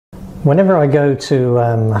Whenever I go to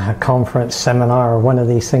a conference, seminar, or one of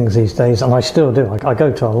these things these days, and I still do, I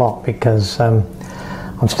go to a lot because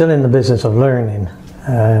I'm still in the business of learning.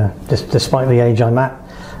 Despite the age I'm at,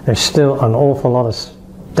 there's still an awful lot of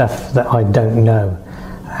stuff that I don't know,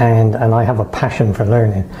 and I have a passion for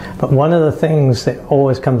learning. But one of the things that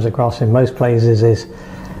always comes across in most places is,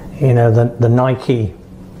 you know, the Nike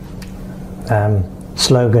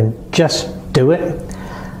slogan, "Just do it."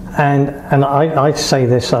 And I say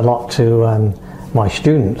this a lot to my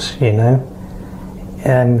students, you know.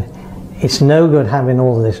 It's no good having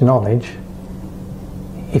all this knowledge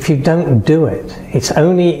if you don't do it. It's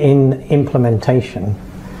only in implementation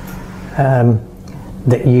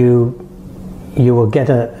that you will get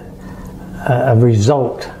a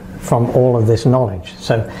result from all of this knowledge.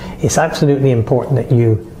 So it's absolutely important that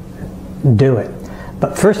you do it.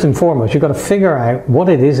 But first and foremost, you've got to figure out what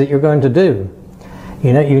it is that you're going to do.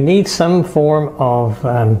 You know, you need some form of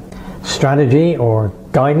strategy or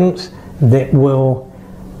guidance that will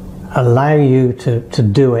allow you to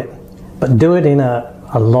do it, but do it in a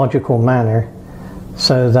logical manner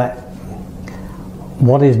so that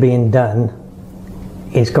what is being done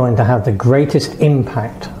is going to have the greatest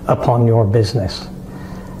impact upon your business.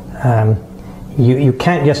 You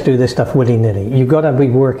can't just do this stuff willy-nilly. You've got to be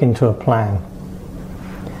working to a plan.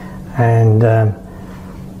 And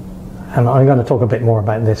I'm going to talk a bit more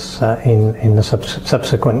about this in the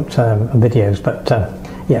subsequent videos, but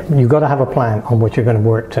yeah, you've got to have a plan on what you're going to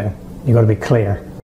work to. You've got to be clear.